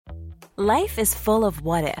Life is full of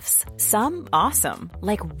what-ifs. Some awesome,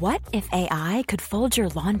 like what if AI could fold your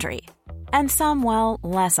laundry? And some, well,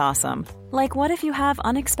 less awesome, like what if you have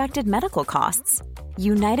unexpected medical costs?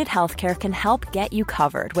 United Healthcare can help get you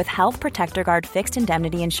covered with Health Protector Guard fixed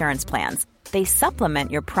indemnity insurance plans. They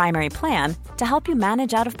supplement your primary plan to help you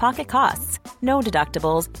manage out-of-pocket costs. No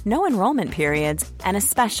deductibles, no enrollment periods, and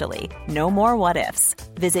especially no more what-ifs.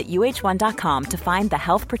 Visit uh1.com to find the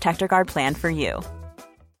Health Protector Guard plan for you.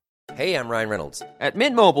 Hey, I'm Ryan Reynolds. At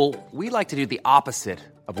Mint Mobile, we like to do the opposite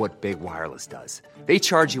of what Big Wireless does. They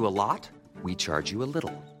charge you a lot, we charge you a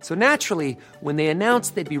little. So naturally, when they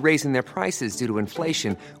announced they'd be raising their prices due to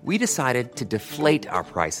inflation, we decided to deflate our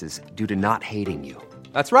prices due to not hating you.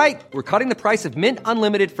 That's right. We're cutting the price of Mint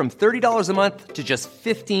Unlimited from $30 a month to just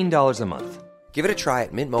 $15 a month. Give it a try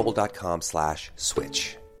at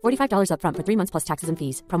mintmobile.com/switch. $45 up front for 3 months plus taxes and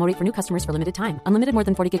fees. Promo rate for new customers for limited time. Unlimited more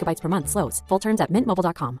than 40 gigabytes per month. Slows full terms at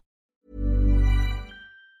mintmobile.com.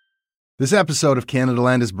 This episode of Canada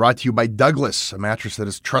Land is brought to you by Douglas, a mattress that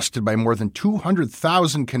is trusted by more than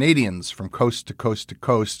 200,000 Canadians from coast to coast to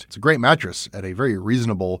coast. It's a great mattress at a very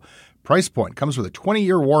reasonable price point. Comes with a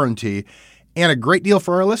 20-year warranty. And a great deal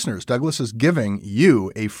for our listeners. Douglas is giving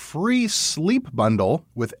you a free sleep bundle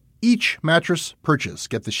with each mattress purchase.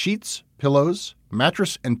 Get the sheets, pillows,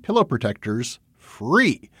 mattress, and pillow protectors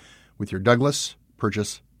free with your Douglas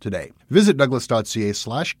purchase today. Visit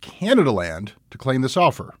douglas.ca/Canadaland to claim this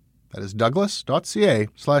offer. That is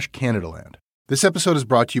douglas.ca/Canadaland. This episode is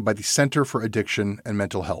brought to you by the Center for Addiction and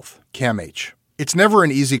Mental Health, CAMH. It's never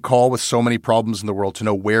an easy call with so many problems in the world to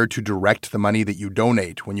know where to direct the money that you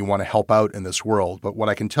donate when you want to help out in this world. But what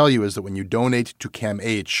I can tell you is that when you donate to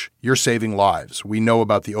CAMH, you're saving lives. We know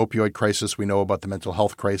about the opioid crisis. We know about the mental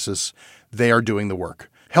health crisis. They are doing the work.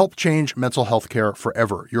 Help change mental health care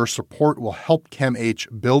forever. Your support will help CAMH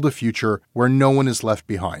build a future where no one is left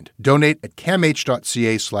behind. Donate at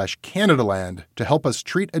camh.ca/Canadaland to help us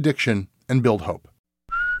treat addiction and build hope.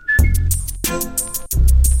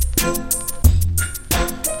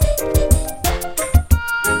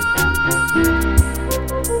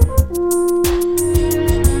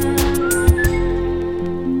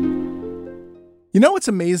 You know, it's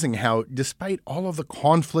amazing how, despite all of the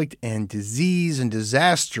conflict and disease and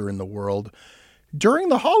disaster in the world, during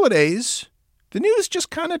the holidays, the news just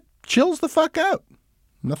kind of chills the fuck out.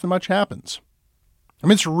 Nothing much happens. I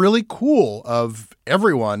mean, it's really cool of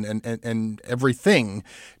everyone and everything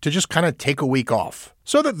to just kind of take a week off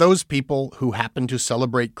so that those people who happen to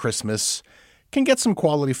celebrate Christmas can get some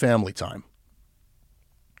quality family time.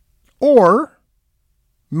 Or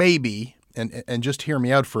maybe, and just hear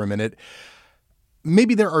me out for a minute,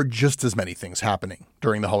 maybe there are just as many things happening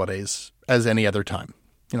during the holidays as any other time.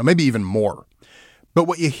 You know, maybe even more. But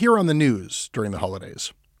what you hear on the news during the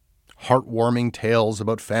holidays, heartwarming tales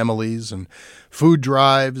about families and food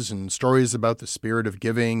drives and stories about the spirit of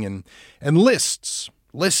giving and list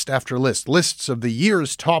after lists of the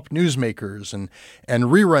year's top newsmakers and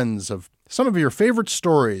reruns of some of your favorite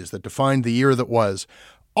stories that defined the year that was,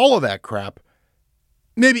 all of that crap,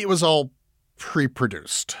 maybe it was all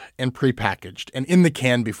pre-produced and pre-packaged and in the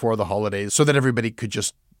can before the holidays so that everybody could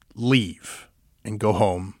just leave and go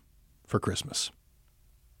home for Christmas.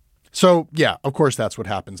 So, yeah, of course that's what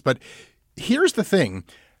happens. But here's the thing.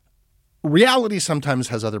 Reality sometimes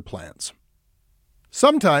has other plans.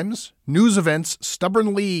 Sometimes news events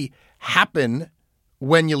stubbornly happen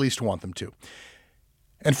when you least want them to.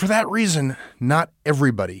 And for that reason, not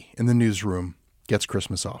everybody in the newsroom gets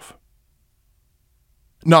Christmas off.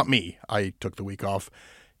 Not me. I took the week off.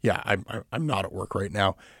 Yeah, I'm not at work right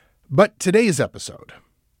now. But today's episode,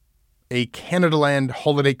 a Canada Land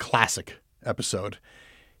Holiday Classic episode,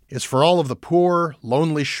 is for all of the poor,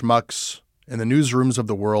 lonely schmucks in the newsrooms of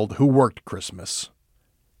the world who worked Christmas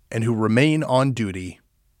and who remain on duty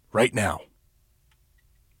right now.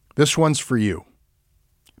 This one's for you.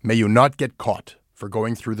 May you not get caught for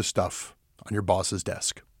going through the stuff on your boss's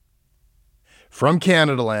desk. From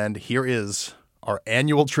Canada Land, here is our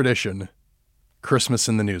annual tradition, Christmas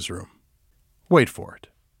in the Newsroom. Wait for it.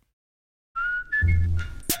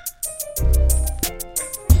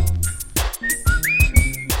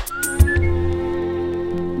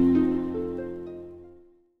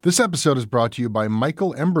 This episode is brought to you by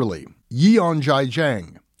Michael Emberley, Yeon Jai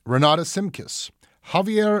Jang, Renata Simkis,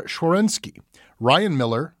 Javier Schwarensky, Ryan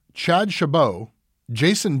Miller, Chad Chabot,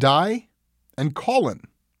 Jason Dye, and Colin.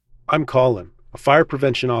 I'm Colin, a fire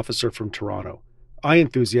prevention officer from Toronto. I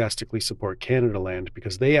enthusiastically support Canada Land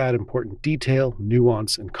because they add important detail,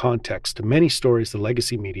 nuance, and context to many stories the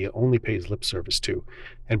legacy media only pays lip service to,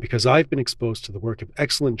 and because I've been exposed to the work of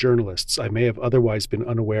excellent journalists I may have otherwise been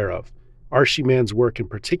unaware of. Archie Mann's work in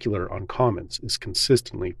particular on Commons is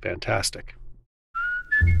consistently fantastic.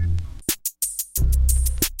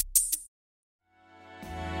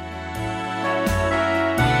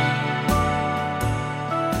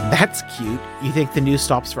 That's cute. You think the news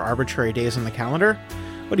stops for arbitrary days on the calendar?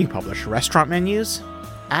 What do you publish, restaurant menus?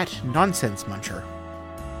 At Nonsense Muncher.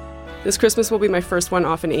 This Christmas will be my first one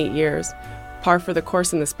off in 8 years. Par for the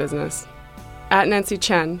course in this business. At Nancy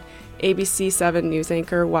Chen, ABC 7 news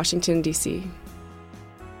anchor, Washington, D.C.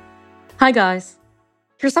 Hi, guys.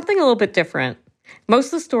 Here's something a little bit different. Most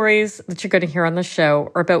of the stories that you're going to hear on the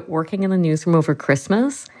show are about working in the newsroom over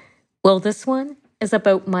Christmas. Well, this one is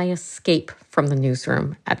about my escape from the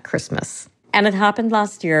newsroom at Christmas. And it happened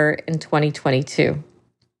last year in 2022.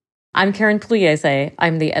 I'm Karen Pugliese.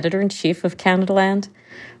 I'm the editor-in-chief of Canadaland.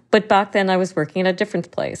 But back then I was working at a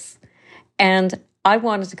different place. And I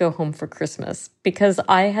wanted to go home for Christmas because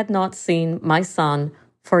I had not seen my son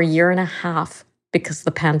for a year and a half because of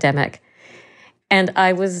the pandemic. And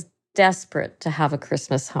I was desperate to have a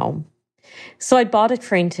Christmas home. So I bought a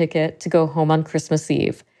train ticket to go home on Christmas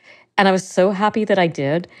Eve. And I was so happy that I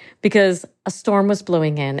did because a storm was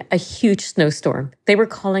blowing in, a huge snowstorm. They were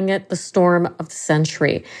calling it the storm of the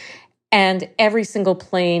century. And every single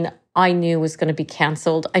plane I knew was going to be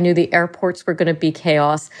canceled. I knew the airports were going to be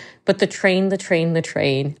chaos, but the train,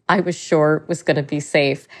 I was sure was going to be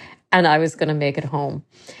safe and I was going to make it home.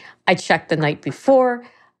 I checked the night before.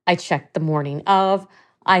 I checked the morning of.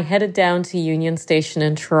 I headed down to Union Station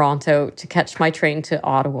in Toronto to catch my train to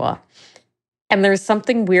Ottawa. And there was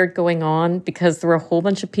something weird going on because there were a whole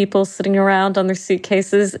bunch of people sitting around on their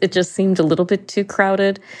suitcases. It just seemed a little bit too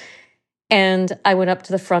crowded. And I went up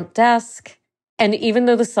to the front desk. And even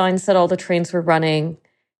though the sign said all the trains were running,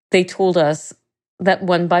 they told us that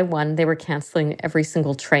one by one, they were canceling every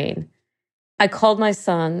single train. I called my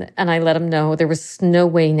son and I let him know there was no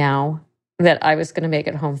way now that I was going to make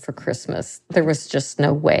it home for Christmas. There was just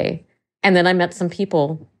no way. And then I met some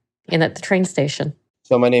people in at the train station.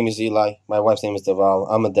 So my name is Eli. My wife's name is Deval.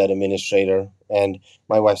 I'm a debt administrator, and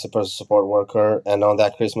my wife's a personal support worker. And on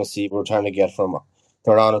that Christmas Eve, we're trying to get from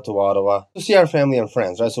Toronto to Ottawa to see our family and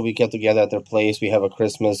friends, right? So we get together at their place. We have a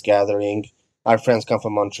Christmas gathering. Our friends come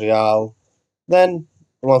from Montreal. Then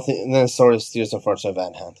the story steers unfortunately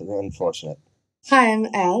Van Hand. Unfortunate. Hi, I'm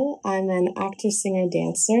Elle. I'm an actor, singer,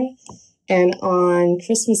 dancer. And on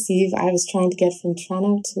Christmas Eve, I was trying to get from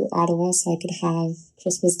Toronto to Ottawa so I could have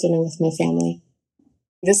Christmas dinner with my family.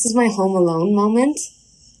 This is my home alone moment.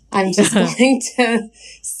 I'm just going to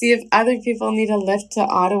see if other people need a lift to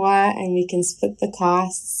Ottawa and we can split the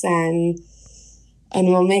costs and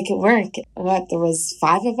we'll make it work. There was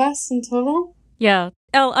 5 of us in total? Yeah.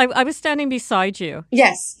 Elle, I was standing beside you.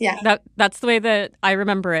 Yes, yeah. That's the way that I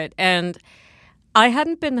remember it. And I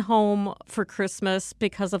hadn't been home for Christmas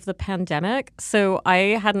because of the pandemic, so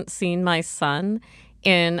I hadn't seen my son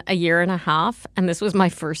in a year and a half, and this was my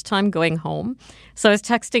first time going home. So I was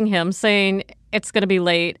texting him saying, it's going to be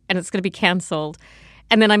late and it's going to be canceled.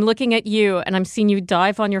 And then I'm looking at you and I'm seeing you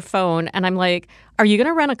dive on your phone and I'm like, are you going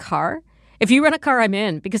to rent a car? If you rent a car, I'm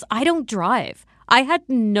in because I don't drive. I had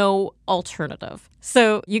no alternative.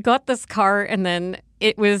 So you got this car and then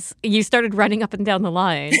you started running up and down the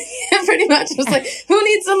line. Pretty much. I was like, who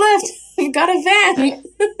needs a lift? We've got a van.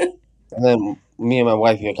 And then me and my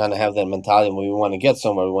wife, we kind of have that mentality when we want to get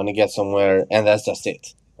somewhere, and that's just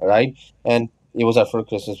it, all right? And it was our first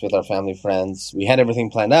Christmas with our family, friends. We had everything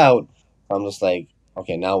planned out. I'm just like,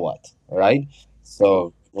 okay, now what, all right?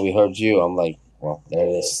 So when we heard you, I'm like, well, there it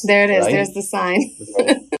is. There it is. Right? There's the sign.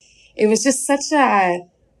 It was just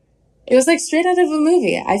it was like straight out of a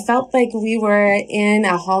movie. I felt like we were in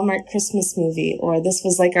a Hallmark Christmas movie, or this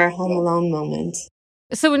was like our Home Alone moment.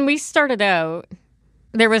 So when we started out,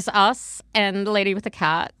 there was us and the lady with the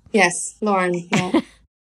cat. Yes, Lauren. Yeah.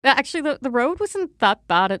 Actually, the road wasn't that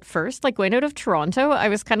bad at first. Like going out of Toronto, I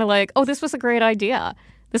was kind of like, oh, this was a great idea.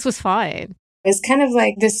 This was fine. It's kind of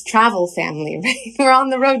like this travel family, right? We're on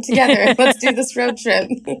the road together. Let's do this road trip.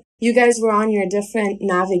 You guys were on your different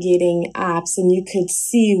navigating apps and you could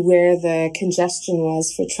see where the congestion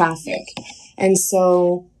was for traffic. And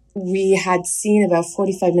so we had seen about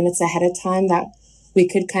 45 minutes ahead of time that we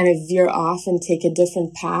could kind of veer off and take a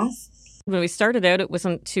different path. When we started out, it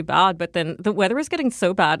wasn't too bad, but then the weather was getting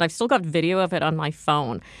so bad. I've still got video of it on my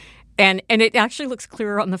phone. And it actually looks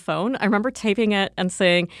clearer on the phone. I remember taping it and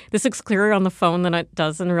saying, this looks clearer on the phone than it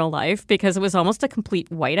does in real life because it was almost a complete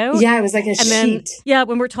whiteout. Yeah, it was like a sheet. Yeah,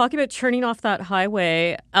 when we're talking about turning off that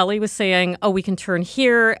highway, Ellie was saying, oh, we can turn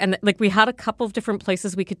here. And like we had a couple of different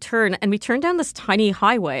places we could turn. And we turned down this tiny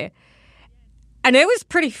highway. And it was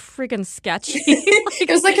pretty freaking sketchy. It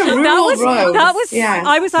was like a rural road.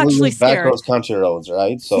 I was actually scared. Back roads, country roads,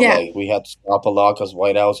 right? So like we had to stop a lot because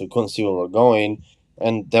whiteouts, we couldn't see where we were going.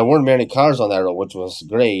 And there weren't many cars on that road, which was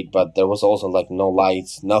great, but there was also like no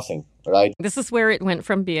lights, nothing, right? This is where it went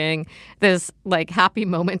from being this like happy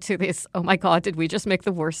moment to this, oh my God, did we just make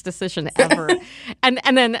the worst decision ever? and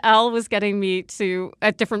then Elle was getting me to,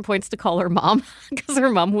 at different points, to call her mom because her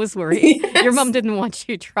mom was worried. Yes. Your mom didn't want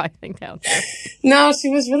you driving down there. No, she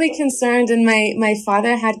was really concerned. And my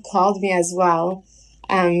father had called me as well.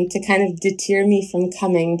 To kind of deter me from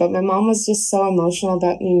coming. But my mom was just so emotional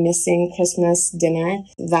about me missing Christmas dinner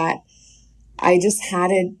that I just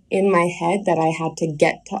had it in my head that I had to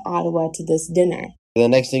get to Ottawa to this dinner. The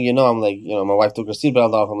next thing you know, I'm like, my wife took her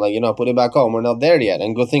seatbelt off. I'm like, put it back on. We're not there yet.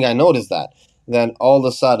 And good thing I noticed that. Then all of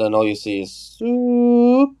a sudden, all you see is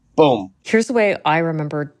boom. Here's the way I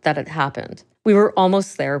remembered that it happened. We were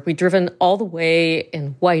almost there. We'd driven all the way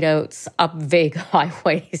in whiteouts, up vague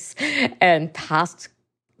highways, and past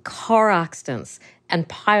car accidents and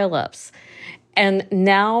pileups. And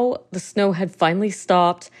now the snow had finally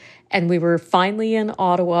stopped and we were finally in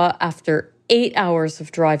Ottawa after 8 hours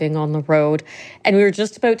of driving on the road. And we were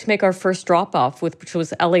just about to make our first drop off, which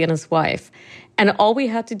was Ellie and his wife. And all we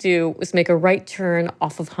had to do was make a right turn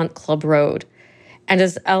off of Hunt Club Road. And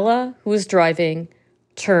as Ella, who was driving,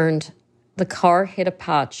 turned, the car hit a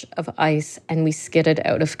patch of ice and we skidded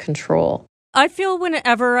out of control. I feel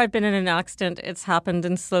whenever I've been in an accident, it's happened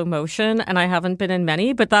in slow motion, and I haven't been in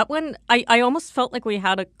many. But that one, I almost felt like we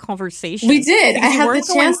had a conversation. We did. I had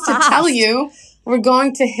the chance to tell you we're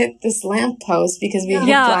going to hit this lamppost because we hit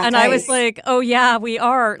black and ice. I was like, oh yeah, we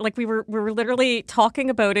are. Like we were literally talking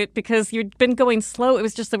about it because you'd been going slow. It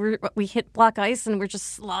was just that we hit black ice and we're just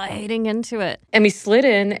sliding into it. And we slid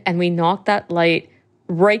in and we knocked that light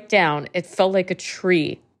right down. It felt like a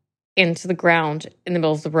tree into the ground in the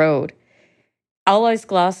middle of the road. Ally's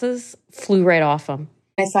glasses flew right off him.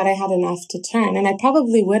 I thought I had enough to turn, and I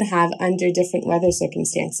probably would have under different weather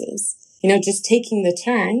circumstances. Just taking the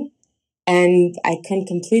turn, and I couldn't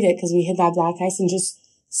complete it because we hit that black ice and just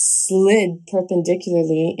slid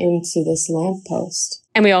perpendicularly into this lamppost.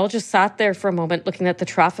 And we all just sat there for a moment looking at the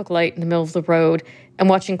traffic light in the middle of the road and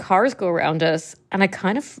watching cars go around us. And I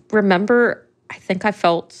kind of remember, I think I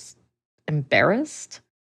felt embarrassed.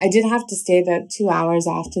 I did have to stay about 2 hours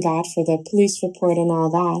after that for the police report and all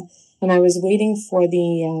that. And I was waiting for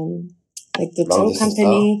the tow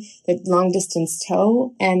company, the long distance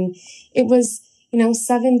tow. And it was,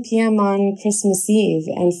 7 p.m. on Christmas Eve.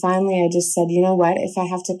 And finally I just said, you know what, if I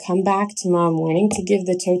have to come back tomorrow morning to give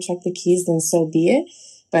the tow truck the keys, then so be it.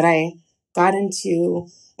 But I got into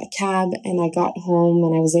a cab and I got home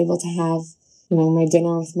and I was able to have, my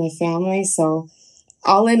dinner with my family. So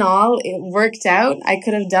all in all, it worked out. I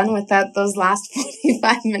could have done without those last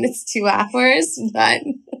 45 minutes, 2 hours, but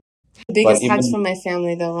the biggest hugs from my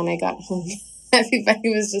family, though, when I got home. Everybody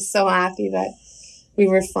was just so happy that we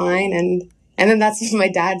were fine. And then that's what my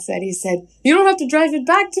dad said. He said, you don't have to drive it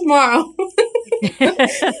back tomorrow.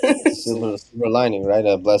 Silver lining, right?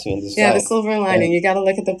 A blessing in disguise. Yeah, the silver lining. You got to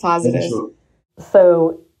look at the positive.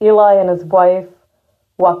 So Eli and his wife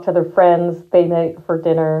walked to their friends. They met for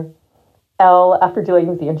dinner. Elle, after dealing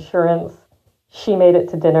with the insurance, she made it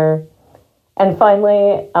to dinner. And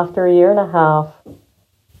finally, after a year and a half,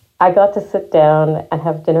 I got to sit down and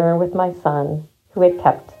have dinner with my son, who had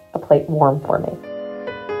kept a plate warm for me.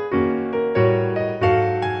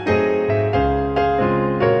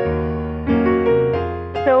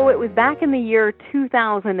 So it was back in the year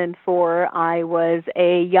 2004. I was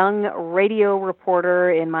a young radio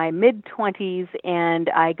reporter in my mid-20s, and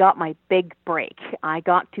I got my big break. I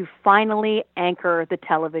got to finally anchor the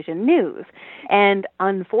television news. And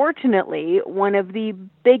unfortunately, one of the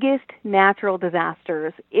biggest natural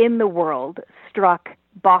disasters in the world struck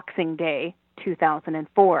Boxing Day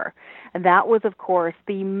 2004. And that was, of course,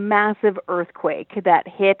 the massive earthquake that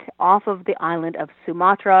hit off of the island of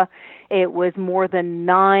Sumatra. It was more than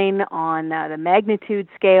 9 on the magnitude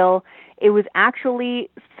scale. It was actually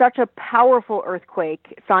such a powerful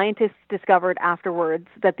earthquake. Scientists discovered afterwards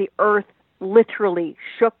that the earth literally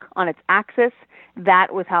shook on its axis.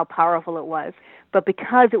 That was how powerful it was. But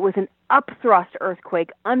because it was an upthrust earthquake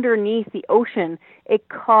underneath the ocean, it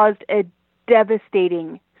caused a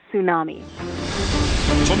devastating tsunami.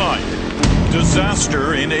 Tonight,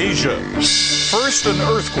 disaster in Asia. First, an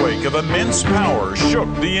earthquake of immense power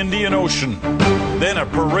shook the Indian Ocean. Then a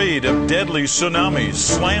parade of deadly tsunamis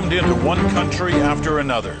slammed into one country after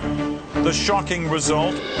another. The shocking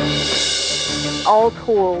result? All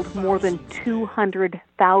told, more than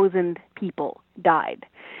 200,000 people died.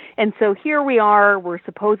 And so here we are, we're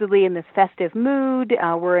supposedly in this festive mood.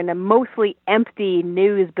 We're in a mostly empty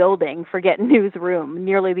news building, forget newsroom.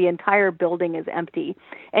 Nearly the entire building is empty.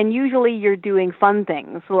 And usually you're doing fun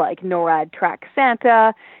things like NORAD Track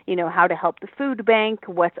Santa, how to help the food bank,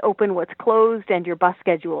 what's open, what's closed, and your bus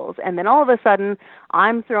schedules. And then all of a sudden,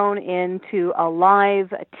 I'm thrown into a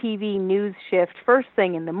live TV news shift first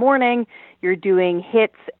thing in the morning. You're doing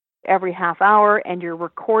hits every half hour, and you're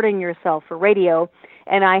recording yourself for radio,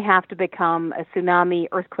 and I have to become a tsunami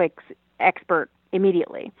earthquakes expert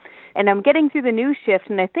immediately. And I'm getting through the news shift,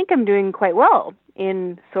 and I think I'm doing quite well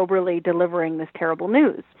in soberly delivering this terrible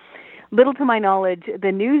news. Little to my knowledge,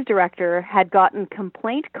 the news director had gotten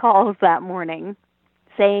complaint calls that morning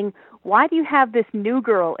saying, "Why do you have this new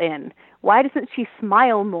girl in? Why doesn't she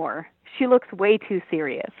smile more? She looks way too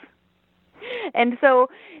serious." And so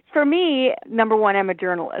for me, number one, I'm a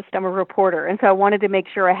journalist. I'm a reporter. And so I wanted to make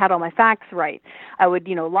sure I had all my facts right. I would,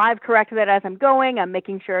 live correct that as I'm going. I'm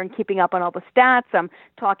making sure I'm keeping up on all the stats. I'm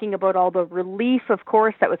talking about all the relief, of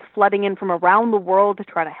course, that was flooding in from around the world to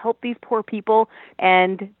try to help these poor people.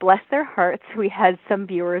 And bless their hearts, we had some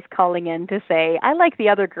viewers calling in to say, "I like the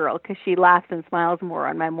other girl because she laughs and smiles more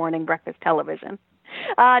on my morning breakfast television."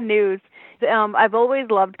 News. I've always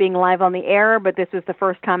loved being live on the air, but this was the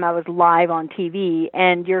first time I was live on TV,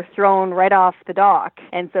 and you're thrown right off the dock.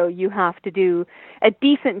 And so you have to do a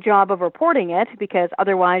decent job of reporting it, because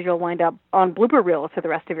otherwise you'll wind up on blooper reels for the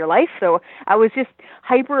rest of your life. So I was just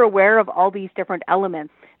hyper aware of all these different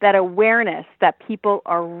elements, that awareness that people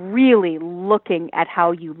are really looking at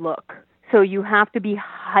how you look. So you have to be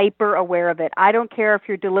hyper aware of it. I don't care if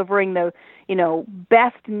you're delivering the,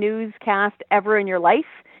 best newscast ever in your life.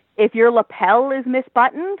 If your lapel is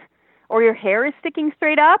misbuttoned, or your hair is sticking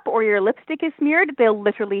straight up, or your lipstick is smeared, they'll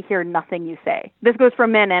literally hear nothing you say. This goes for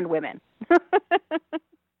men and women.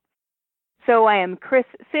 So I am Chris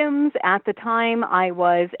Sims. At the time, I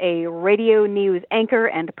was a radio news anchor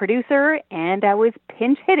and producer, and I was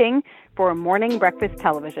pinch hitting for morning breakfast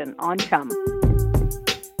television on Chum.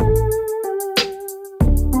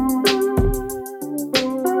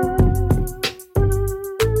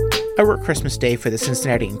 I worked Christmas Day for the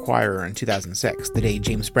Cincinnati Enquirer in 2006, the day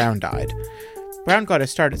James Brown died. Brown got his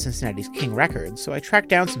start at Cincinnati's King Records, so I tracked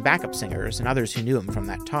down some backup singers and others who knew him from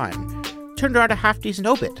that time. Turned out a half-decent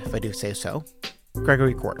obit, if I do say so.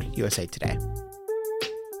 Gregory Court, USA Today.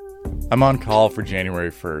 I'm on call for January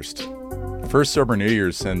 1st. First sober New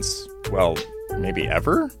Year's since, maybe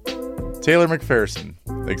ever? Taylor McPherson,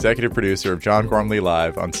 the executive producer of John Gormley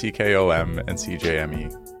Live on CKOM and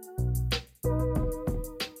CJME.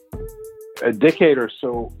 A decade or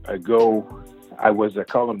so ago, I was a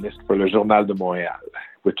columnist for Le Journal de Montréal,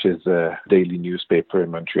 which is a daily newspaper in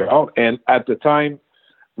Montreal. And at the time,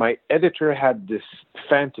 my editor had this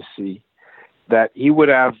fantasy that he would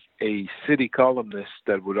have a city columnist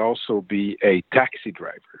that would also be a taxi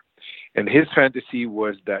driver. And his fantasy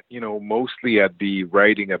was that, mostly I'd be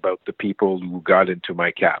writing about the people who got into my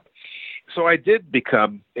cab. So I did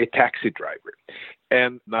become a taxi driver.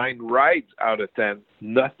 And 9 rides out of 10,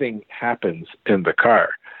 nothing happens in the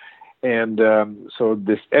car. And so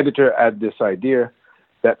this editor had this idea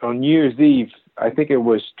that on New Year's Eve, I think it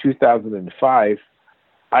was 2005,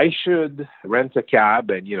 I should rent a cab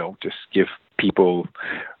and, just give people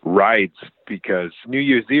rides, because New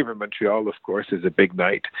Year's Eve in Montreal, of course, is a big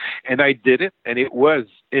night. And I did it, and it was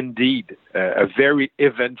indeed a very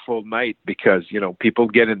eventful night, because, people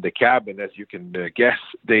get in the cab, and as you can guess,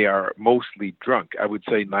 they are mostly drunk. I would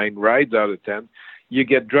say 9 rides out of 10, you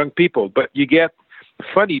get drunk people, but you get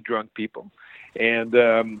funny drunk people. And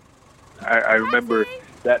I remember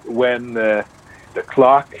that when the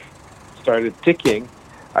clock started ticking,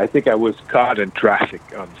 I think I was caught in traffic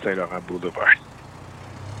on Saint Laurent Boulevard.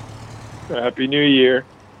 Happy New Year.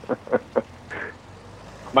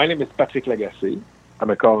 My name is Patrick Lagacé. I'm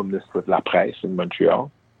a columnist with La Presse in Montreal.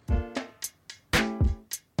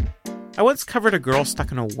 I once covered a girl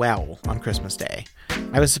stuck in a well on Christmas Day.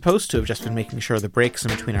 I was supposed to have just been making sure the breaks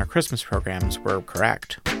in between our Christmas programs were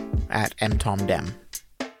correct. At mtomdem.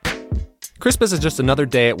 Christmas is just another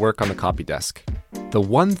day at work on the copy desk. The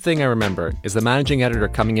one thing I remember is the managing editor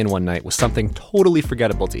coming in one night with something totally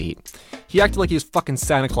forgettable to eat. He acted like he was fucking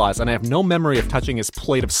Santa Claus, and I have no memory of touching his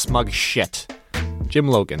plate of smug shit. Jim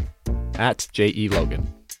Logan. At J.E. Logan.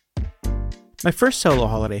 My first solo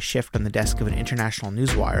holiday shift on the desk of an international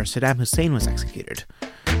newswire, Saddam Hussein was executed.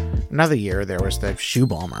 Another year, there was the shoe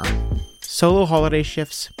bomber. Solo holiday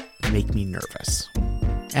shifts make me nervous.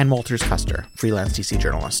 Ann Walters Custer, freelance DC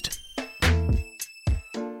journalist.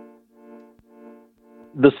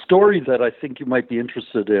 The story that I think you might be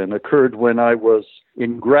interested in occurred when I was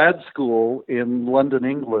in grad school in London,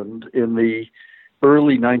 England in the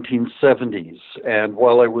early 1970s. And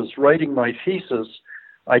while I was writing my thesis,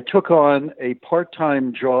 I took on a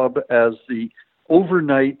part-time job as the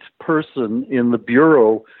overnight person in the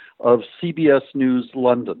bureau of CBS News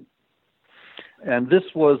London. And this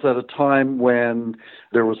was at a time when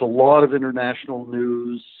there was a lot of international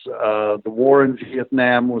news. The war in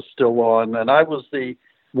Vietnam was still on, and I was the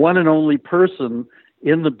one and only person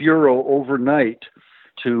in the bureau overnight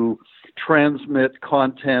to transmit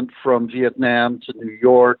content from Vietnam to New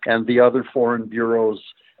York and the other foreign bureaus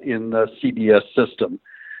in the CBS system.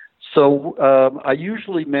 So I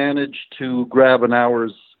usually managed to grab an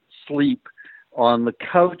hour's sleep on the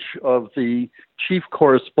couch of the chief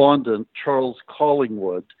correspondent, Charles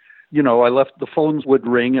Collingwood. You know, the phones would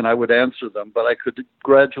ring and I would answer them, but I could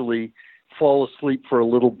gradually fall asleep for a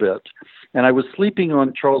little bit. And I was sleeping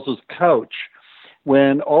on Charles's couch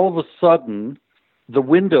when all of a sudden the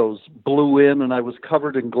windows blew in and I was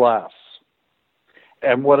covered in glass.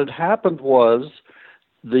 And what had happened was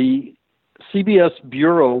the CBS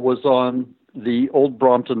bureau was on the Old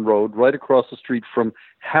Brompton Road, right across the street from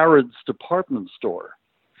Harrods department store.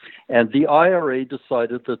 And the IRA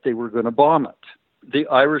decided that they were going to bomb it. The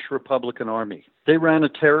Irish Republican Army. They ran a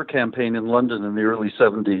terror campaign in London in the early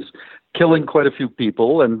 70s, killing quite a few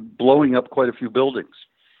people and blowing up quite a few buildings.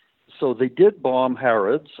 So they did bomb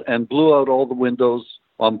Harrods and blew out all the windows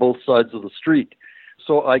on both sides of the street.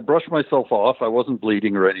 So I brushed myself off. I wasn't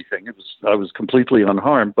bleeding or anything. I was completely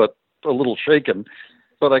unharmed, but a little shaken.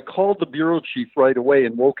 But I called the bureau chief right away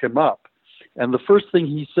and woke him up. And the first thing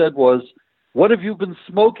he said was, "What have you been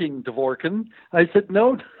smoking, Dvorkin?" I said,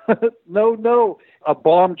 no. A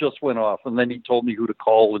bomb just went off. And then he told me who to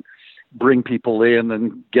call and bring people in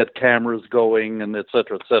and get cameras going and et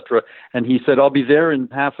cetera, et cetera. And he said, "I'll be there in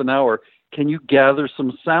half an hour. Can you gather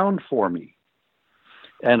some sound for me?"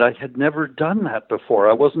 And I had never done that before.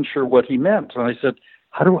 I wasn't sure what he meant. And I said,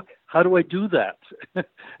 how do I do that?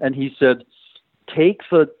 And he said, "Take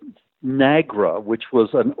the Nagra," which was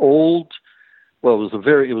an old, well,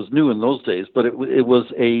 it was new in those days, but it was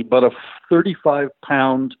about a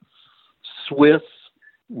 35-pound Swiss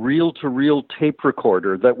reel-to-reel tape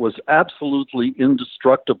recorder that was absolutely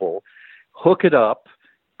indestructible. Hook it up,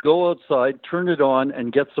 go outside, turn it on,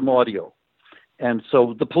 and get some audio. And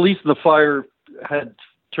so the police and the fire had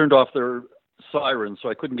turned off their sirens, so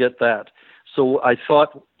I couldn't get that. So I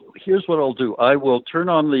thought, here's what I'll do. I will turn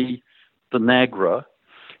on the Nagra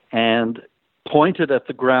and point it at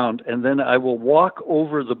the ground, and then I will walk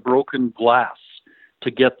over the broken glass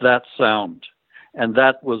to get that sound. And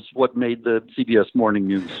that was what made the CBS Morning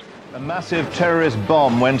News. A massive terrorist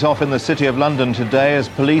bomb went off in the city of London today as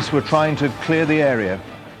police were trying to clear the area.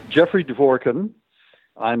 Jeffrey Dvorkin.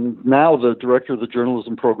 I'm now the director of the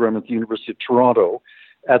journalism program at the University of Toronto.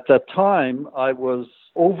 At that time, I was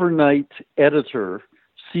overnight editor,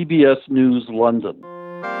 CBS News London.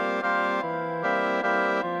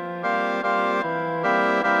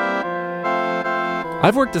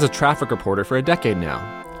 I've worked as a traffic reporter for a decade now.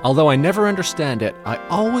 Although I never understand it, I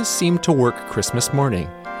always seem to work Christmas morning.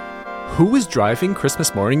 Who is driving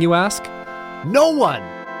Christmas morning, you ask? No one!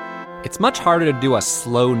 It's much harder to do a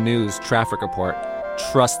slow news traffic report.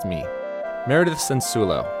 Trust me. Meredith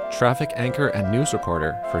Sensulo, traffic anchor and news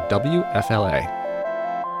reporter for WFLA.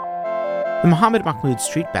 The Mohammed Mahmoud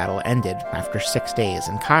street battle ended after 6 days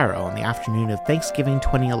in Cairo on the afternoon of Thanksgiving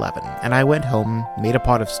 2011, and I went home, made a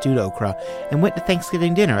pot of stewed okra, and went to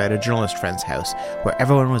Thanksgiving dinner at a journalist friend's house where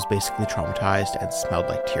everyone was basically traumatized and smelled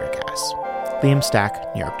like tear gas. Liam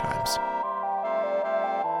Stack, New York Times.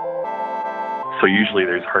 So usually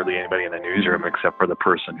there's hardly anybody in the newsroom except for the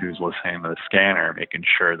person who's listening to the scanner, making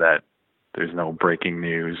sure that there's no breaking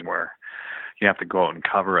news where you have to go out and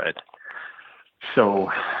cover it.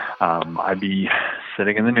 So I'd be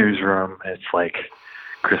sitting in the newsroom. It's like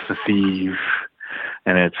Christmas Eve,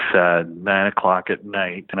 and it's 9 o'clock at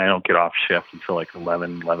night, and I don't get off shift until like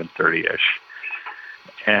 11:30ish.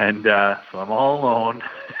 And so I'm all alone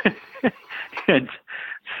and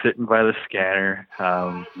sitting by the scanner,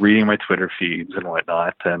 reading my Twitter feeds and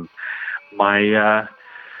whatnot. And my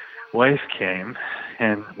wife came,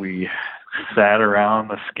 and we sat around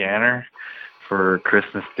the scanner for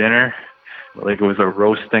Christmas dinner. Like it was a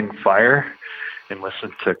roasting fire, and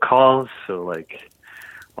listened to calls. So like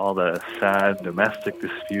all the sad domestic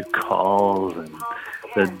dispute calls and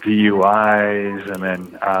the DUIs, and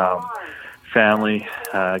then family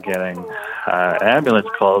getting ambulance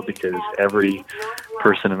calls because every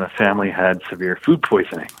person in the family had severe food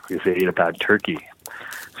poisoning because they ate a bad turkey.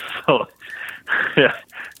 So yeah,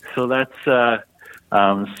 so that's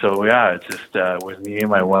So yeah, it just was me and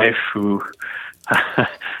my wife who,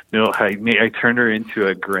 I turned her into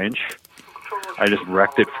a Grinch. I just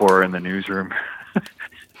wrecked it for her in the newsroom.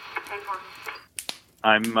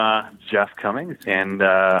 I'm Jeff Cummings, and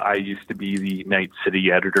I used to be the night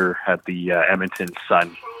city editor at the Edmonton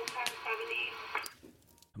Sun.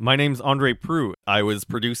 My name's Andre Proulx. I was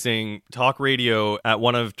producing talk radio at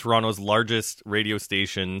one of Toronto's largest radio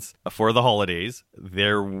stations for the holidays.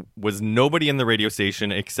 There was nobody in the radio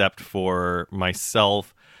station except for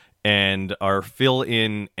myself and our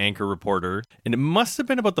fill-in anchor reporter. And it must have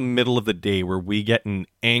been about the middle of the day where we get an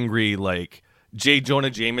angry, like, J. Jonah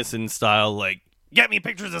Jameson style, like, get me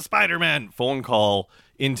pictures of Spider-Man phone call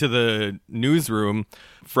into the newsroom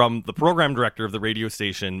from the program director of the radio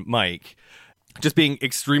station, Mike, just being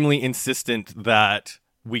extremely insistent that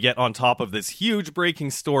we get on top of this huge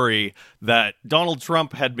breaking story that Donald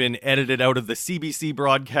Trump had been edited out of the CBC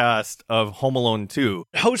broadcast of Home Alone 2.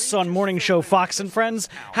 Hosts on morning show Fox and Friends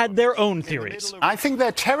had their own theories. I think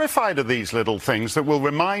they're terrified of these little things that will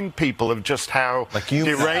remind people of just how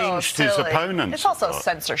deranged his opponents. It's also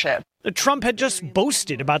censorship. Trump had just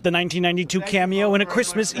boasted about the 1992 cameo in a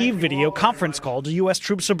Christmas Eve video conference call to U.S.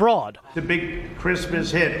 troops abroad. The big Christmas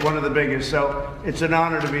hit, one of the biggest, so it's an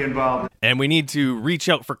honor to be involved. And we need to reach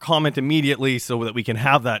out for comment immediately so that we can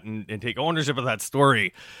have that and take ownership of that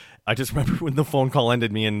story. I just remember when the phone call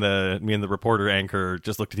ended, me and the reporter anchor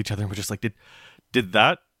just looked at each other and were just like, did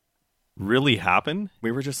that really happen?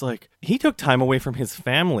 We were just like, he took time away from his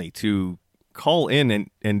family to call in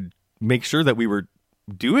and make sure that we were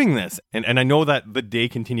doing this. And I know that the day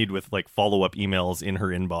continued with like follow-up emails in her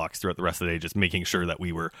inbox throughout the rest of the day, just making sure that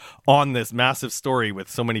we were on this massive story with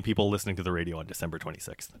so many people listening to the radio on December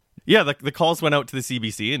 26th. Yeah, the calls went out to the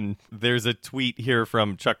CBC, and there's a tweet here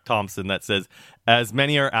from Chuck Thompson that says, as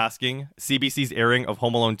many are asking, CBC's airing of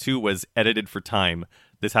Home Alone 2 was edited for time.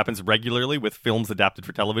 This happens regularly with films adapted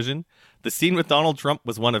for television. The scene with Donald Trump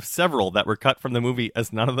was one of several that were cut from the movie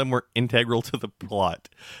as none of them were integral to the plot.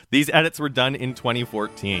 These edits were done in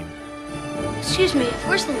 2014. Excuse me,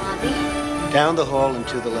 where's the lobby? Down the hall and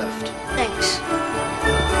to the left. Thanks.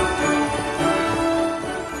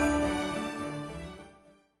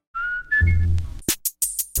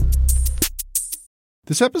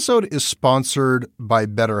 This episode is sponsored by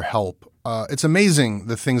BetterHelp. It's amazing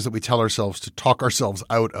the things that we tell ourselves to talk ourselves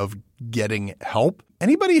out of getting help.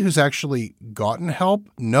 Anybody who's actually gotten help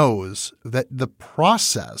knows that the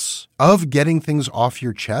process of getting things off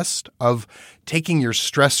your chest, of taking your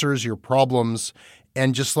stressors, your problems,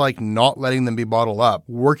 and just like not letting them be bottled up,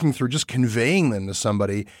 working through just conveying them to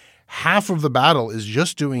somebody, half of the battle is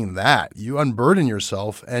just doing that. You unburden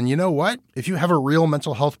yourself. And you know what? If you have a real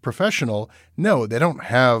mental health professional, no, they don't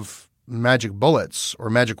have magic bullets or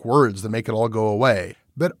magic words that make it all go away.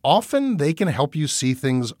 But often they can help you see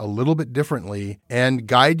things a little bit differently and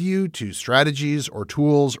guide you to strategies or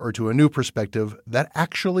tools or to a new perspective that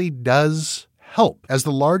actually does help. As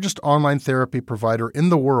the largest online therapy provider in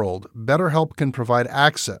the world, BetterHelp can provide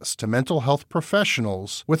access to mental health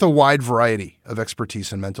professionals with a wide variety of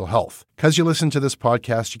expertise in mental health. Because you listen to this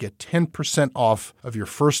podcast, you get 10% off of your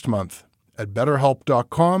first month at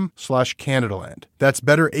betterhelp.com/Canadaland. That's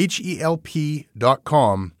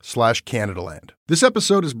betterhelp.com/Canadaland. This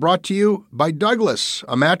episode is brought to you by Douglas,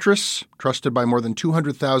 a mattress trusted by more than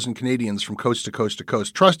 200,000 Canadians from coast to coast to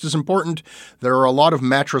coast. Trust is important. There are a lot of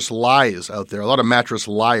mattress lies out there, a lot of mattress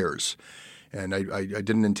liars. And I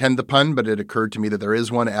didn't intend the pun, but it occurred to me that there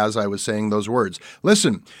is one as I was saying those words.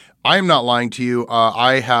 Listen, I am not lying to you.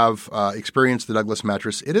 I have experienced the Douglas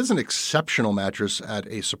mattress. It is an exceptional mattress at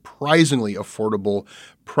a surprisingly affordable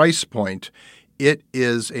price point. It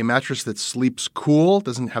is a mattress that sleeps cool,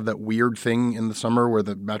 doesn't have that weird thing in the summer where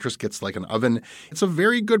the mattress gets like an oven. It's a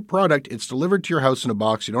very good product. It's delivered to your house in a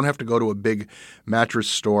box. You don't have to go to a big mattress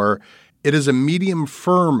store. It is a medium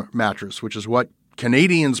firm mattress, which is what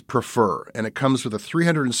Canadians prefer, and it comes with a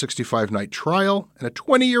 365-night trial and a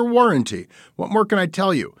 20-year warranty. What more can I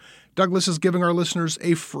tell you? Douglas is giving our listeners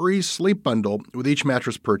a free sleep bundle with each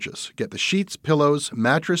mattress purchase. Get the sheets, pillows,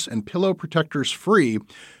 mattress, and pillow protectors free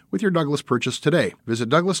with your Douglas purchase today. Visit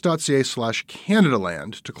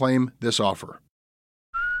douglas.ca/Canadaland to claim this offer.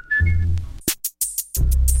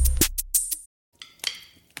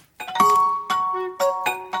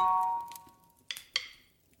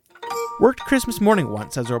 Worked Christmas morning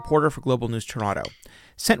once as a reporter for Global News Toronto.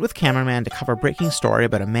 Sent with cameraman to cover a breaking story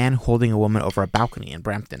about a man holding a woman over a balcony in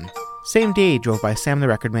Brampton. Same day, drove by Sam the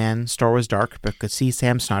Record Man. Store was dark, but could see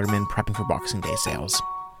Sam Snyderman prepping for Boxing Day sales.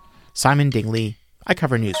 Simon Dingley. I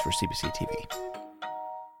cover news for CBC TV.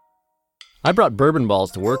 I brought bourbon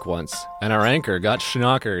balls to work once, and our anchor got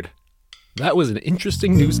schnockered. That was an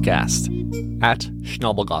interesting newscast. At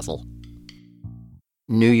Schnabelgossel.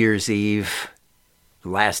 New Year's Eve,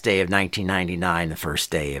 last day of 1999, the first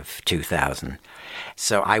day of 2000.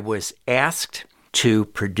 So I was asked to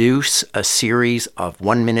produce a series of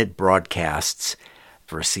 1-minute broadcasts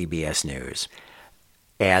for CBS News.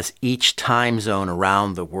 As each time zone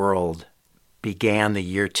around the world began the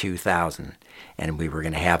year 2000, and we were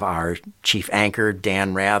going to have our chief anchor,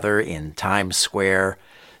 Dan Rather, in Times Square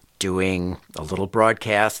doing a little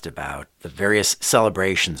broadcast about the various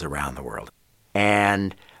celebrations around the world.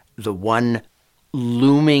 And the one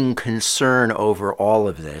looming concern over all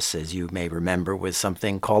of this, as you may remember, was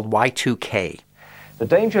something called Y2K. The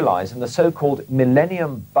danger lies in the so-called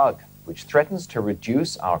millennium bug, which threatens to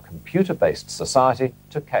reduce our computer-based society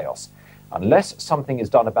to chaos. Unless something is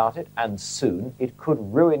done about it, and soon, it could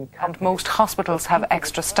ruin companies. And most hospitals have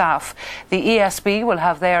extra staff. The ESB will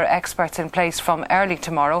have their experts in place from early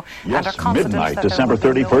tomorrow. Yes, and are confident midnight, that December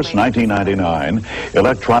 31st, 1999.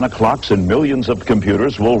 Electronic clocks and millions of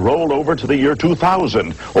computers will roll over to the year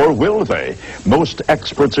 2000. Or will they? Most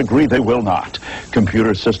experts agree they will not.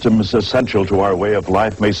 Computer systems essential to our way of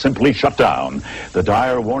life may simply shut down. The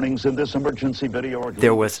dire warnings in this emergency video...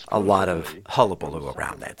 There was a lot of hullabaloo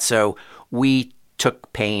around that. So we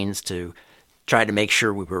took pains to try to make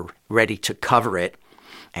sure we were ready to cover it.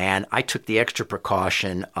 And I took the extra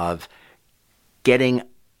precaution of getting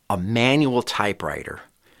a manual typewriter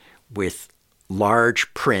with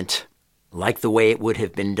large print, like the way it would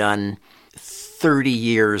have been done 30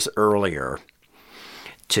 years earlier,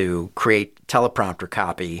 to create teleprompter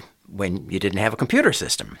copy when you didn't have a computer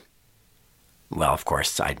system. Well, of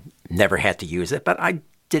course, I never had to use it, but I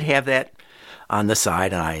did have that on the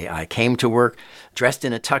side, and I came to work dressed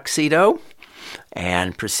in a tuxedo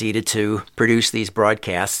and proceeded to produce these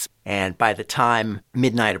broadcasts. And by the time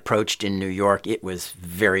midnight approached in New York, it was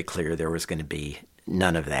very clear there was going to be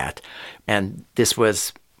none of that. And this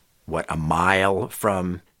was, a mile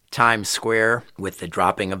from Times Square with the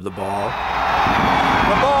dropping of the ball.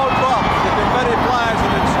 The ball drops, the confetti flies,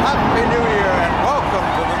 and it's Happy New Year, and welcome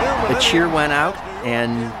to the new millennium. A cheer went out,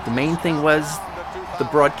 and the main thing was the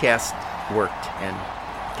broadcast worked and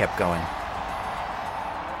kept going.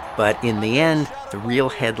 But in the end, the real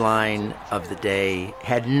headline of the day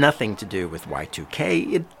had nothing to do with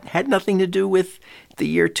Y2K. It had nothing to do with the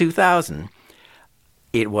year 2000.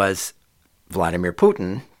 It was Vladimir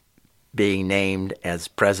Putin being named as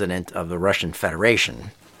president of the Russian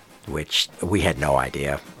Federation, which we had no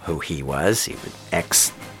idea who he was. He was an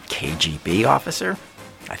ex-KGB officer.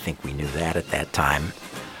 I think we knew that at that time.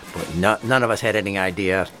 But none of us had any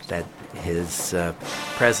idea that his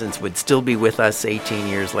presence would still be with us 18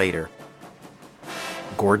 years later.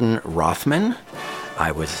 Gordon Rothman.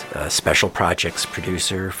 I was a special projects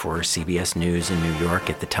producer for CBS News in New York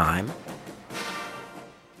at the time.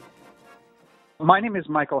 My name is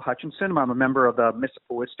Michael Hutchinson. I'm a member of the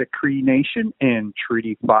Mississippiwistic Cree Nation in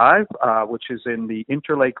Treaty 5, which is in the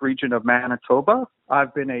Interlake region of Manitoba.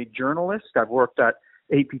 I've been a journalist. I've worked at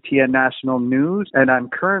APTN National News, and I'm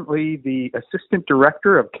currently the Assistant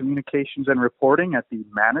Director of Communications and Reporting at the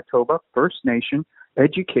Manitoba First Nation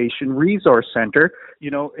Education Resource Center.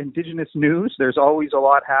 You know, Indigenous news, there's always a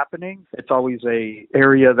lot happening. It's always a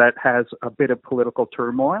area that has a bit of political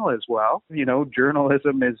turmoil as well. You know,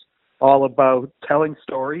 journalism is all about telling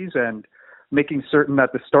stories and making certain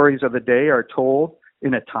that the stories of the day are told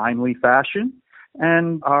in a timely fashion.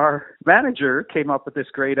 And our manager came up with this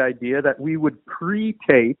great idea that we would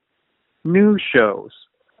pre-tape news shows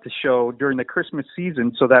to show during the Christmas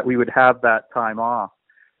season so that we would have that time off.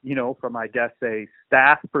 You know, from, I guess, a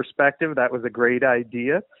staff perspective, that was a great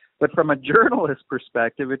idea. But from a journalist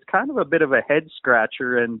perspective, it's kind of a bit of a head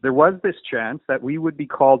scratcher. And there was this chance that we would be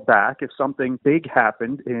called back if something big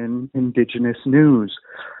happened in Indigenous news.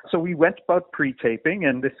 So we went about pre-taping,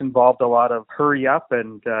 and this involved a lot of hurry up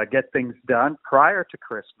and get things done prior to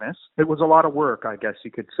Christmas. It was a lot of work, I guess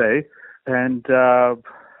you could say. And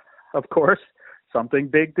of course, something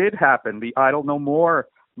big did happen. The Idle No More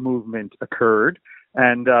movement occurred.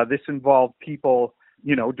 And this involved people,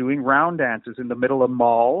 you know, doing round dances in the middle of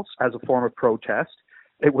malls as a form of protest.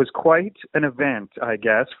 It was quite an event, I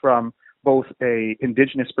guess, from both a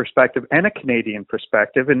Indigenous perspective and a Canadian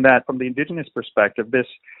perspective, in that from the Indigenous perspective, this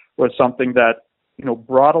was something that, you know,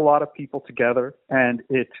 brought a lot of people together, and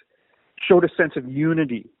it showed a sense of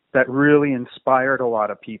unity that really inspired a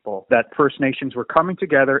lot of people, that First Nations were coming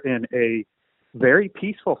together in a very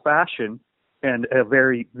peaceful fashion and a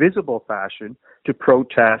very visible fashion to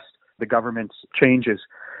protest the government's changes.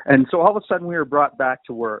 And so all of a sudden we were brought back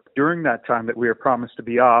to work. During that time that we were promised to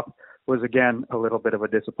be off was again a little bit of a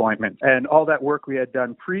disappointment. And all that work we had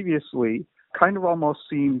done previously kind of almost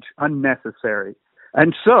seemed unnecessary.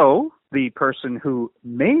 And so the person who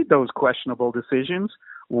made those questionable decisions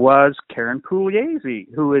was Karen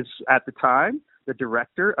Pugliese, who is at the time the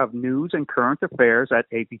director of news and current affairs at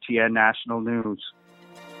APTN National News.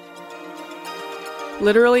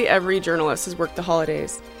 Literally every journalist has worked the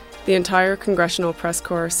holidays. The entire Congressional Press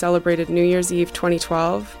Corps celebrated New Year's Eve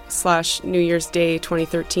 2012/New Year's Day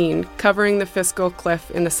 2013, covering the fiscal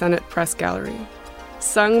cliff in the Senate Press Gallery.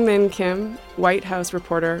 Sung Min Kim, White House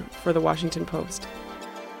reporter for The Washington Post.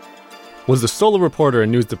 Was the solo reporter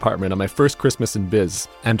in news department on my first Christmas in biz,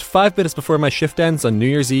 and 5 minutes before my shift ends on New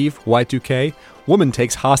Year's Eve, Y2K, woman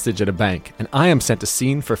takes hostage at a bank, and I am sent to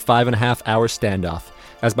scene for 5.5-hour standoff,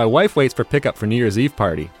 as my wife waits for pickup for New Year's Eve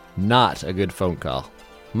party. Not a good phone call.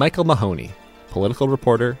 Michael Mahoney, political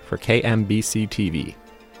reporter for KMBC TV.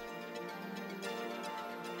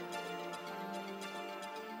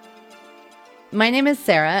 My name is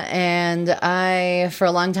Sarah, and I, for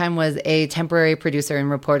a long time, was a temporary producer and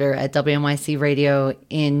reporter at WNYC Radio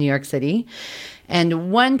in New York City.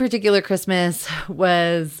 And one particular Christmas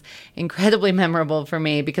was incredibly memorable for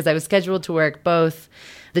me because I was scheduled to work both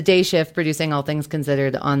the day shift producing All Things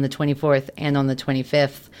Considered on the 24th and on the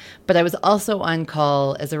 25th. But I was also on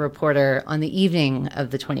call as a reporter on the evening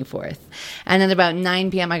of the 24th. And at about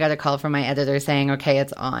 9 p.m., I got a call from my editor saying, okay,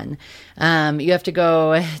 it's on. You have to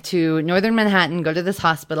go to northern Manhattan, go to this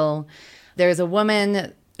hospital. There's a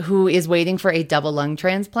woman who is waiting for a double lung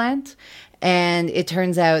transplant. And it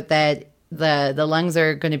turns out that the lungs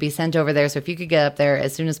are going to be sent over there. So if you could get up there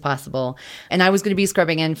as soon as possible. And I was going to be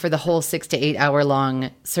scrubbing in for the whole 6 to 8 hour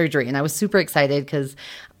long surgery. And I was super excited because,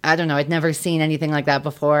 I don't know, I'd never seen anything like that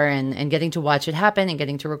before. And getting to watch it happen and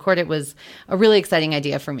getting to record it was a really exciting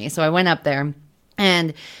idea for me. So I went up there,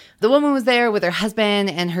 and the woman was there with her husband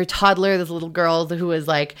and her toddler, this little girl who was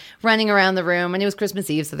like running around the room. And it was Christmas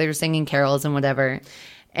Eve, so they were singing carols and whatever.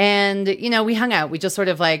 And, you know, we hung out. We just sort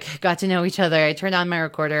of like got to know each other. I turned on my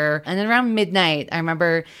recorder. And then around midnight, I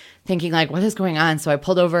remember thinking like, what is going on? So I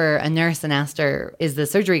pulled over a nurse and asked her, is the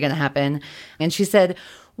surgery going to happen? And she said,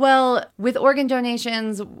 well, with organ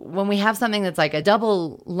donations, when we have something that's like a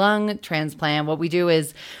double lung transplant, what we do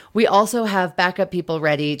is we also have backup people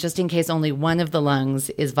ready just in case only one of the lungs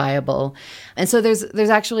is viable. And so there's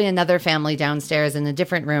actually another family downstairs in a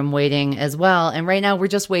different room waiting as well. And right now we're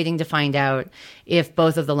just waiting to find out if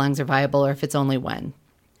both of the lungs are viable or if it's only one.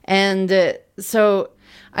 And so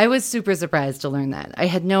I was super surprised to learn that. I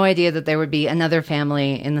had no idea that there would be another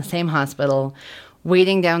family in the same hospital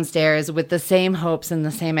waiting downstairs with the same hopes and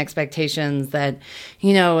the same expectations that,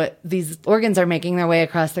 you know, these organs are making their way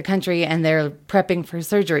across the country and they're prepping for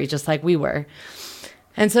surgery just like we were.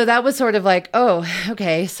 And so that was sort of like, oh,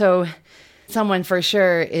 okay, so someone for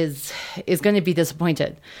sure is going to be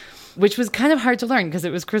disappointed, which was kind of hard to learn because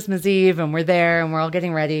it was Christmas Eve and we're there and we're all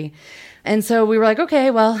getting ready. And so we were like,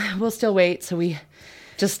 okay, well, we'll still wait. So we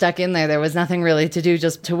just stuck in there. There was nothing really to do,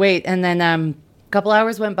 just to wait. And then couple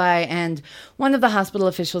hours went by, and one of the hospital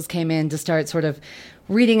officials came in to start sort of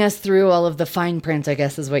reading us through all of the fine print, I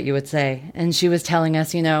guess is what you would say. And she was telling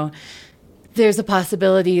us, you know, there's a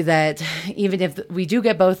possibility that even if we do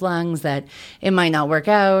get both lungs, that it might not work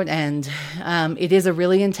out. And it is a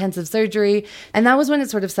really intensive surgery. And that was when it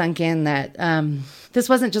sort of sunk in that this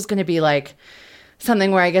wasn't just going to be like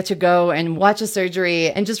something where I get to go and watch a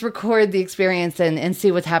surgery and just record the experience and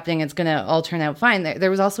see what's happening. It's going to all turn out fine.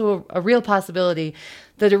 There was also a real possibility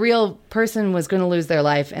that a real person was going to lose their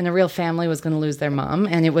life and a real family was going to lose their mom.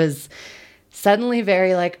 And it was suddenly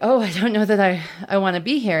very like, oh, I don't know that I want to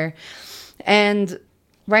be here. And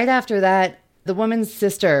right after that, the woman's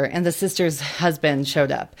sister and the sister's husband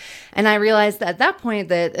showed up. And I realized at that point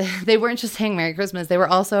that they weren't just saying Merry Christmas. They were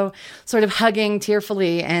also sort of hugging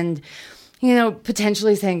tearfully and, you know,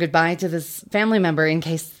 potentially saying goodbye to this family member in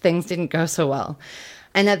case things didn't go so well.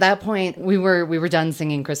 And at that point, we were done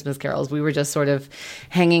singing Christmas carols. We were just sort of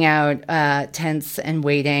hanging out, tense and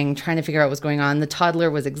waiting, trying to figure out what's going on. The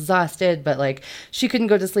toddler was exhausted, but like she couldn't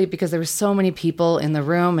go to sleep because there were so many people in the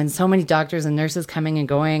room and so many doctors and nurses coming and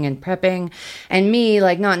going and prepping. And me,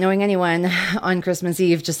 like not knowing anyone on Christmas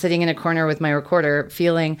Eve, just sitting in a corner with my recorder,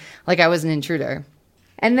 feeling like I was an intruder.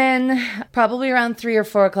 And then probably around 3 or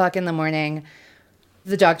 4 o'clock in the morning,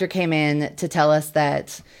 the doctor came in to tell us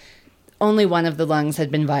that only one of the lungs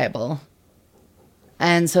had been viable.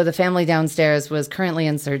 And so the family downstairs was currently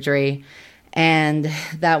in surgery, and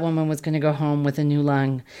that woman was going to go home with a new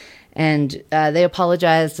lung. And they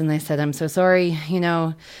apologized, and they said, I'm so sorry. You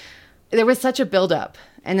know, there was such a buildup.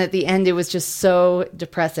 And at the end, it was just so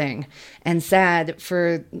depressing and sad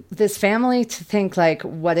for this family to think, like,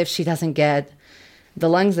 what if she doesn't get the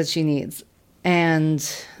lungs that she needs? And,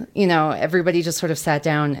 you know, everybody just sort of sat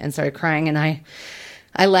down and started crying. And I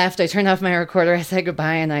left. I turned off my recorder. I said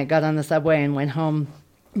goodbye, and I got on the subway and went home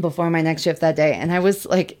before my next shift that day. And I was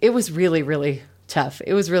like, it was really, really tough.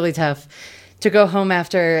 It was really tough to go home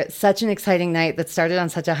after such an exciting night that started on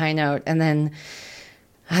such a high note. And then,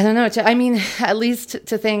 I don't know, at least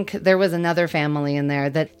to think there was another family in there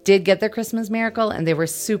that did get their Christmas miracle, and they were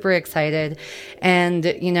super excited. And,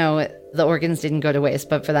 you know, the organs didn't go to waste,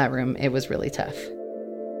 but for that room, it was really tough.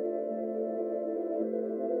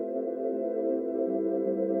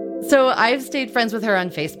 So I've stayed friends with her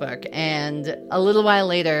on Facebook, and a little while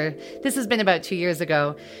later, this has been about 2 years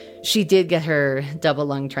ago, she did get her double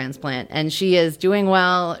lung transplant, and she is doing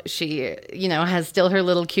well. She, you know, has still her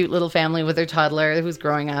little cute little family with her toddler who's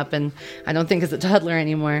growing up, and I don't think is a toddler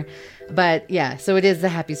anymore. But yeah, so it is a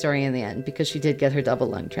happy story in the end because she did get her double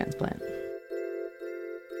lung transplant.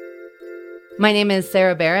 My name is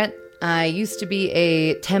Sarah Barrett. I used to be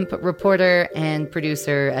a temp reporter and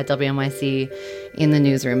producer at WNYC in the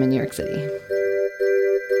newsroom in New York City.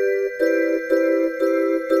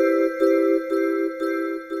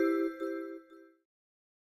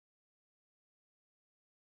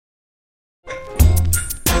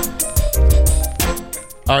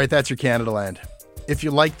 All right, that's your Canadaland. If you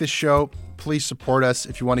like this show, please support us.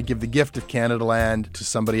 If you want to give the gift of Canadaland to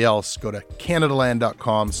somebody else, go to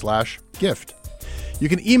canadaland.com/gift. You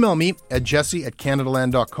can email me at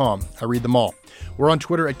jesse@canadaland.com. I read them all. We're on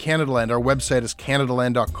Twitter at Canadaland. Our website is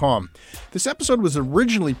canadaland.com. This episode was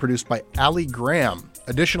originally produced by Ali Graham.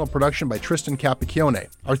 Additional production by Tristan Capacchione.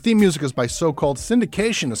 Our theme music is by So-Called.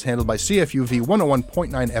 Syndication is handled by CFUV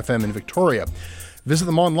 101.9 FM in Victoria. Visit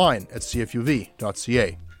them online at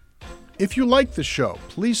cfuv.ca. If you like the show,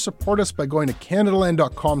 please support us by going to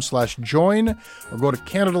canadaland.com/join or go to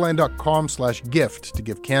canadaland.com/gift to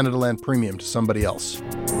give Canadaland Premium to somebody else.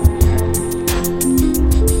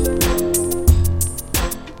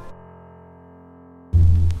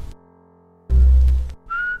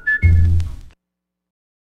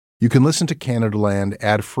 You can listen to Canadaland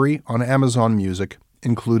ad-free on Amazon Music,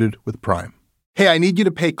 included with Prime. Hey, I need you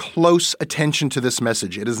to pay close attention to this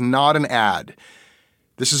message. It is not an ad.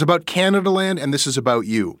 This is about Canadaland, and this is about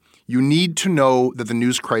you. You need to know that the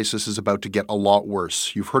news crisis is about to get a lot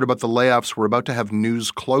worse. You've heard about the layoffs. We're about to have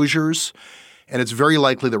news closures, and it's very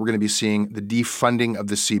likely that we're going to be seeing the defunding of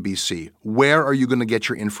the CBC. Where are you going to get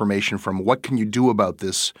your information from? What can you do about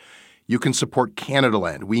this? You can support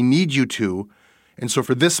Canadaland. We need you to. And so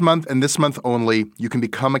for this month and this month only, you can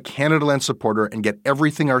become a Canadaland supporter and get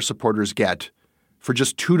everything our supporters get for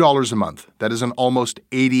just $2 a month. That is an almost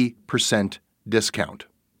 80% discount.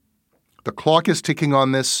 The clock is ticking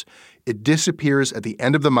on this. It disappears at the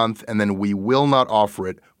end of the month, and then we will not offer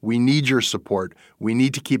it. We need your support. We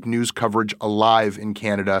need to keep news coverage alive in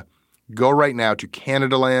Canada. Go right now to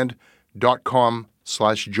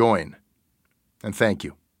canadaland.com/join. And thank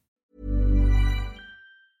you.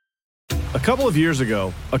 A couple of years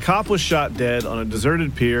ago, a cop was shot dead on a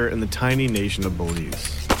deserted pier in the tiny nation of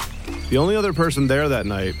Belize. The only other person there that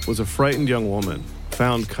night was a frightened young woman,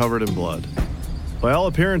 found covered in blood. By all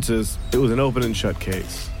appearances, it was an open and shut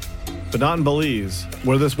case. But not in Belize,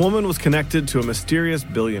 where this woman was connected to a mysterious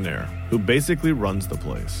billionaire who basically runs the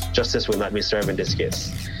place. Justice will not be served in this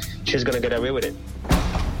case. She's gonna get away with it.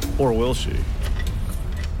 Or will she?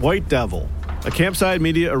 White Devil, a Campside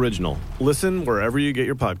Media original. Listen wherever you get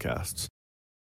your podcasts.